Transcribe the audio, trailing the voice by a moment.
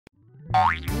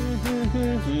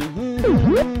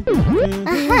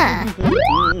Aha!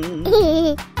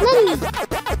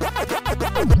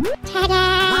 Ta-da!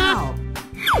 Wow!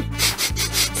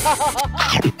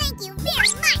 Thank you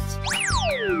very much!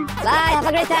 Bye, have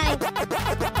a great time!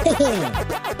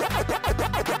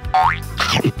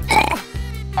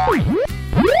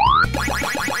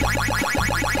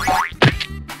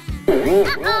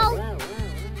 Uh-oh!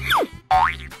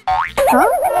 Huh?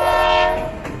 No!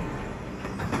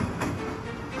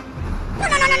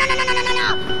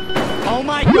 Oh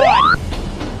my God!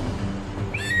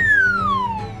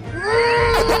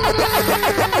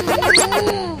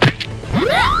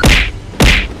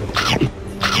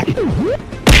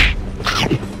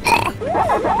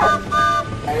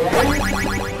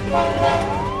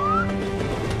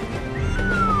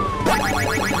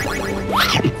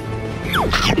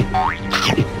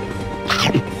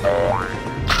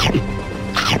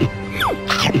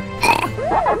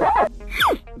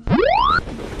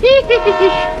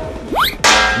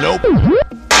 Nope.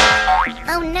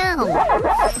 Oh no.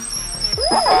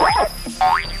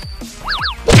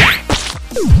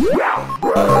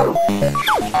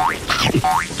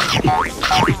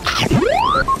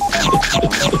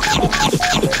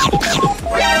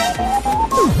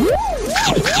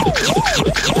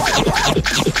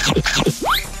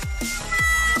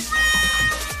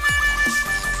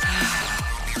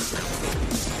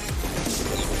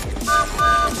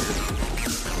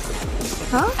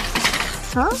 Huh?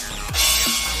 Huh?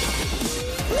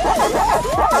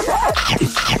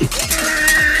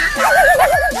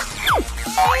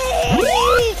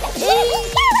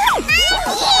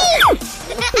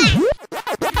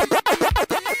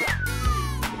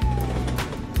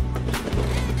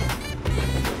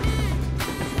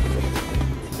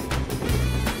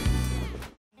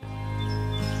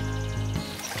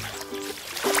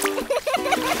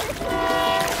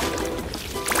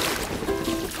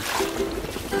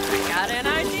 Got an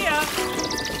idea.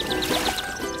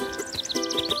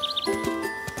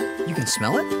 You can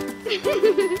smell it?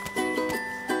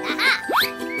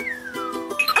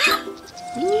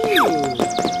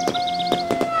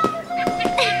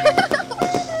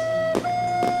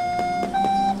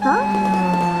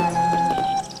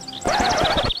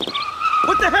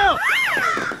 What the hell?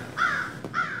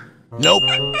 Nope.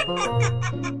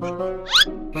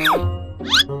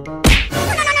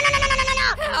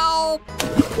 Help!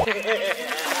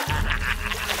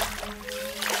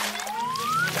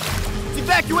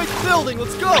 Evacuate the building.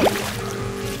 Let's go.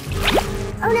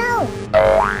 Oh no!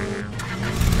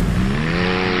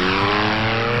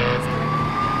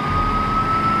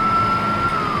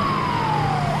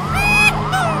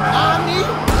 Omni.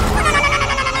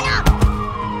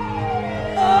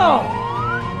 Oh!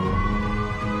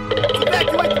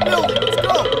 Evacuate the building. Let's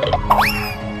go.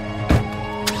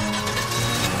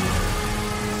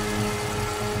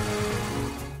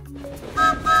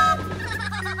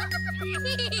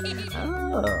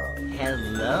 Oh,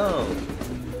 hello.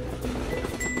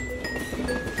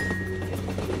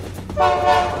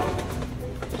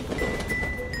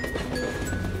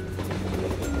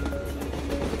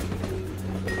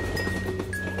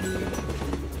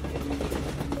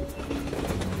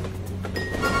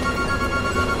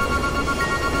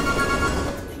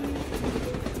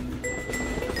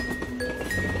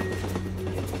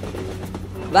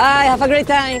 Bye, have a great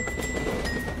time.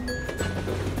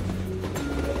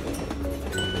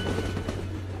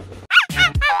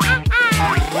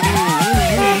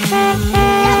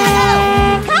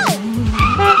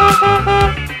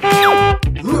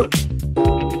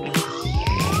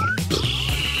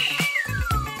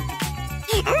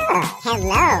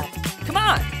 Hello! Come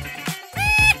on.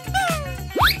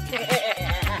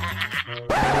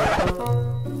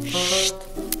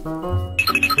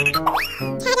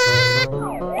 Ta-da!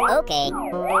 Okay.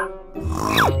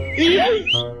 Yay!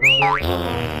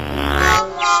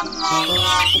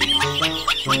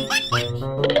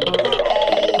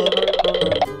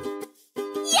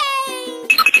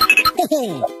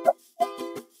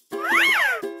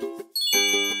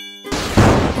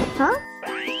 Huh?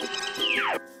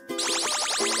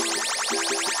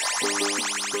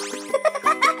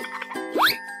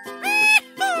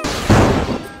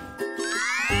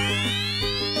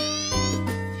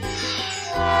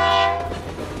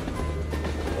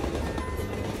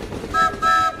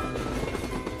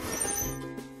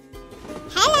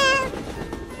 Hello.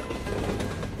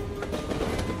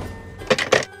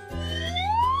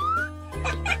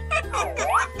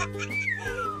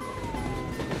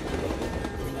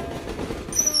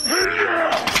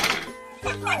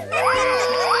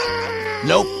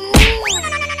 Nope.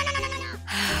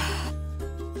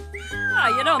 Ah,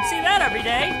 you don't see that every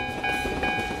day.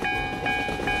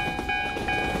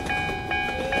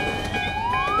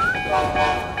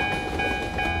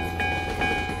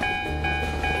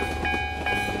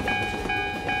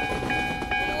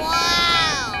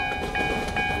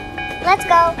 Let's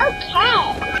go. Okay.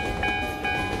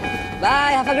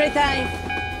 Bye, have a great time.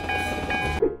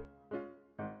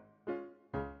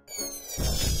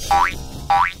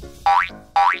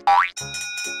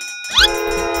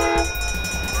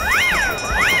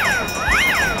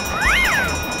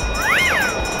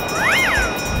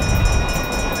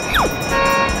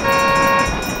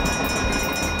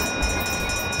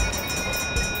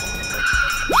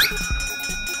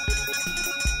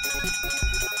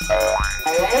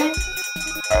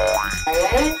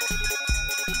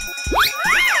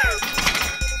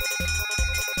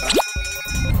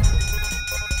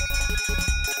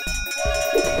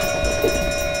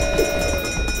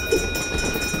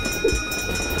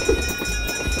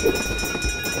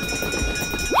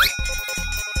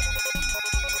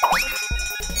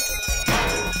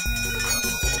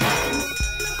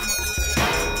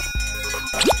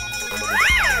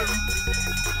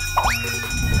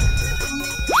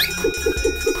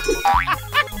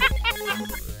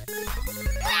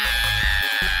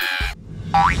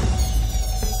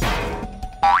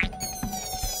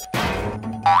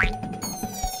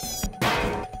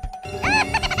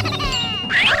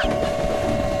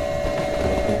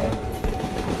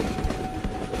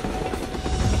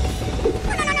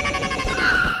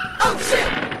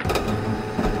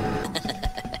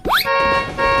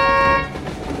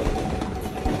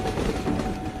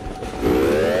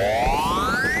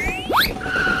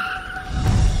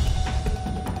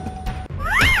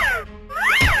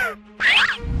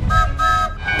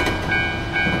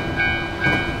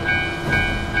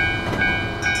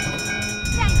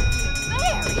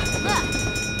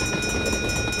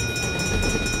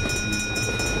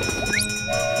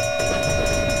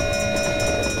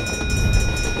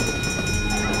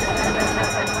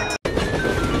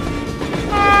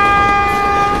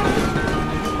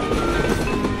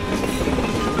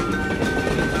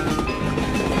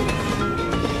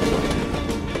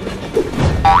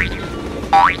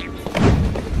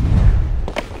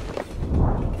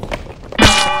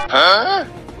 Huh?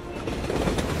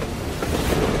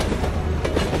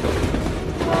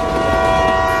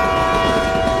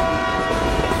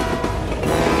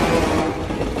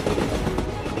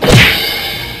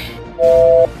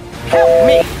 Help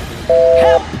me!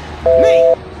 Help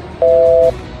me!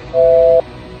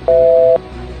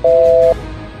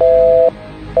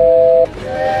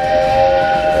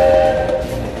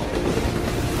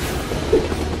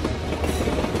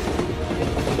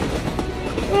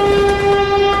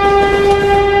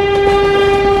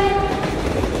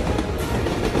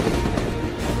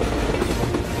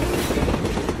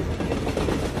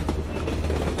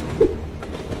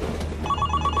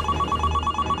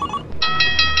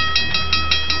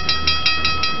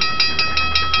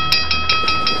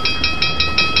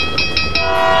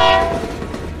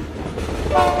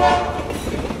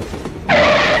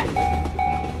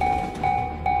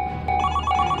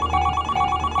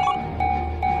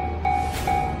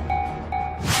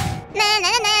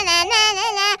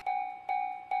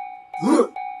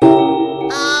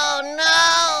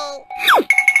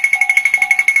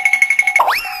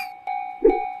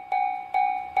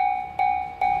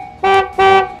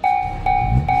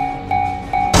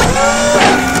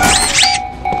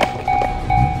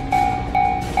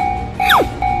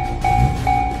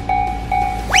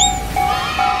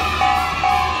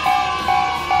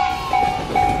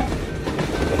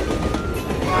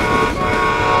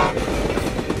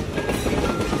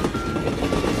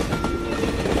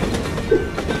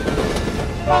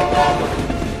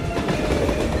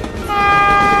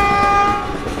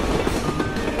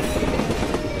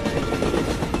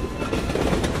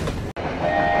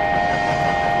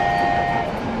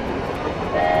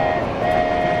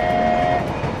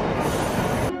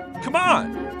 Come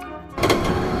on!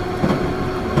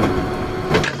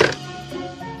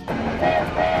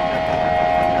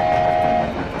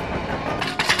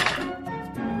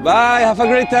 Bye, have a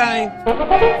great time.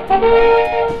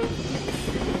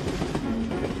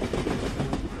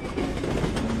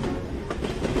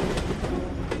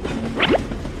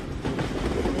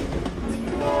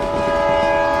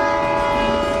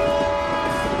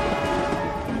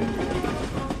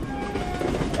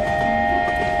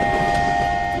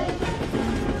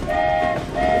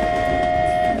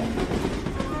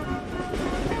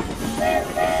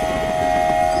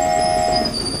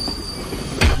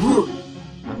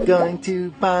 Going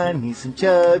to find me some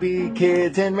chubby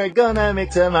kids and we're gonna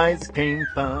make some ice cream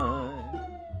fun.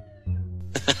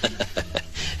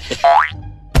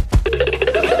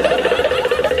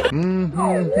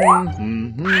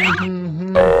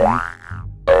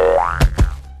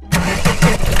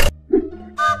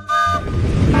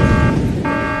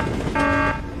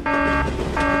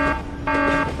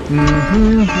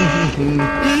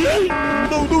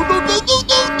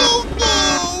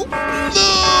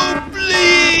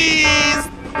 please!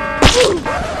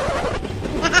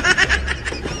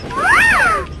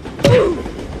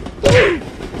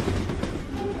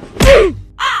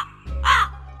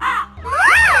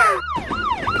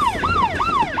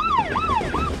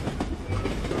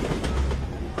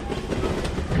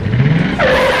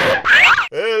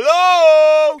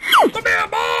 Hello? Come here,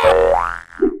 Mom!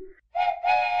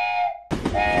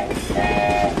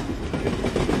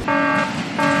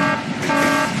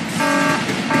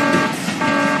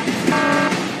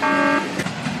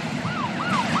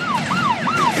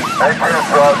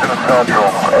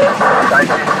 Thank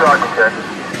you, Sergeant.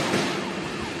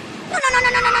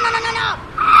 No.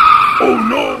 Oh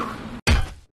no!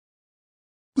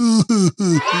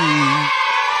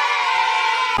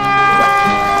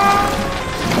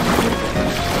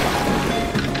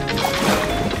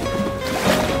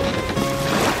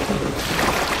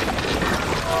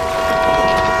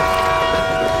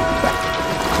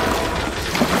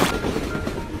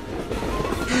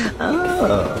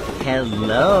 Oh,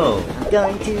 hello.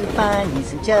 Going to find me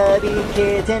some chubby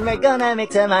kids and we're gonna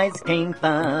make some ice cream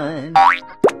fun.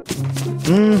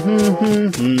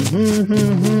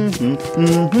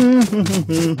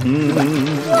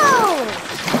 Whoa!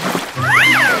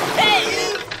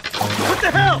 Hey! What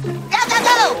the hell?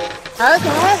 Go!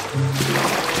 Okay.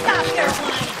 Stop your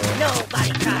whining.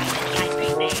 Nobody cries at the ice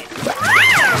cream man.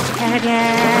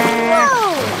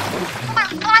 Whoa!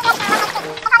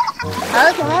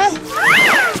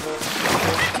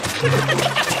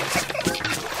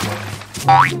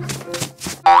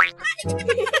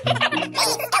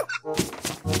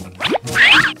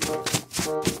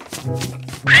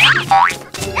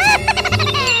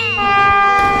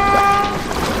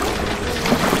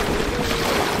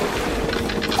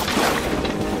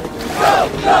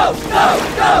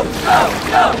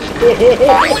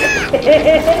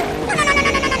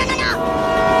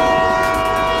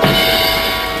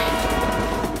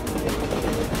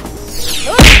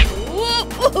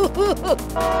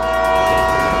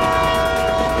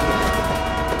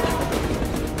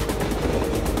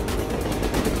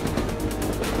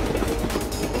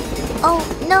 Oh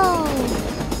no!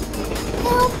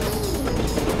 Help me!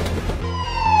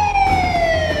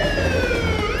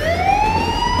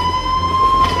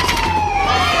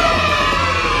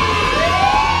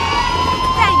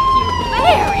 Thank you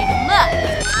very much.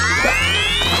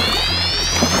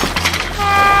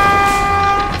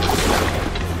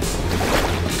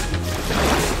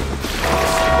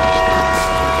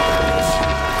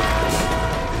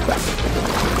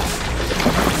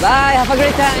 Bye, have a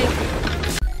great time.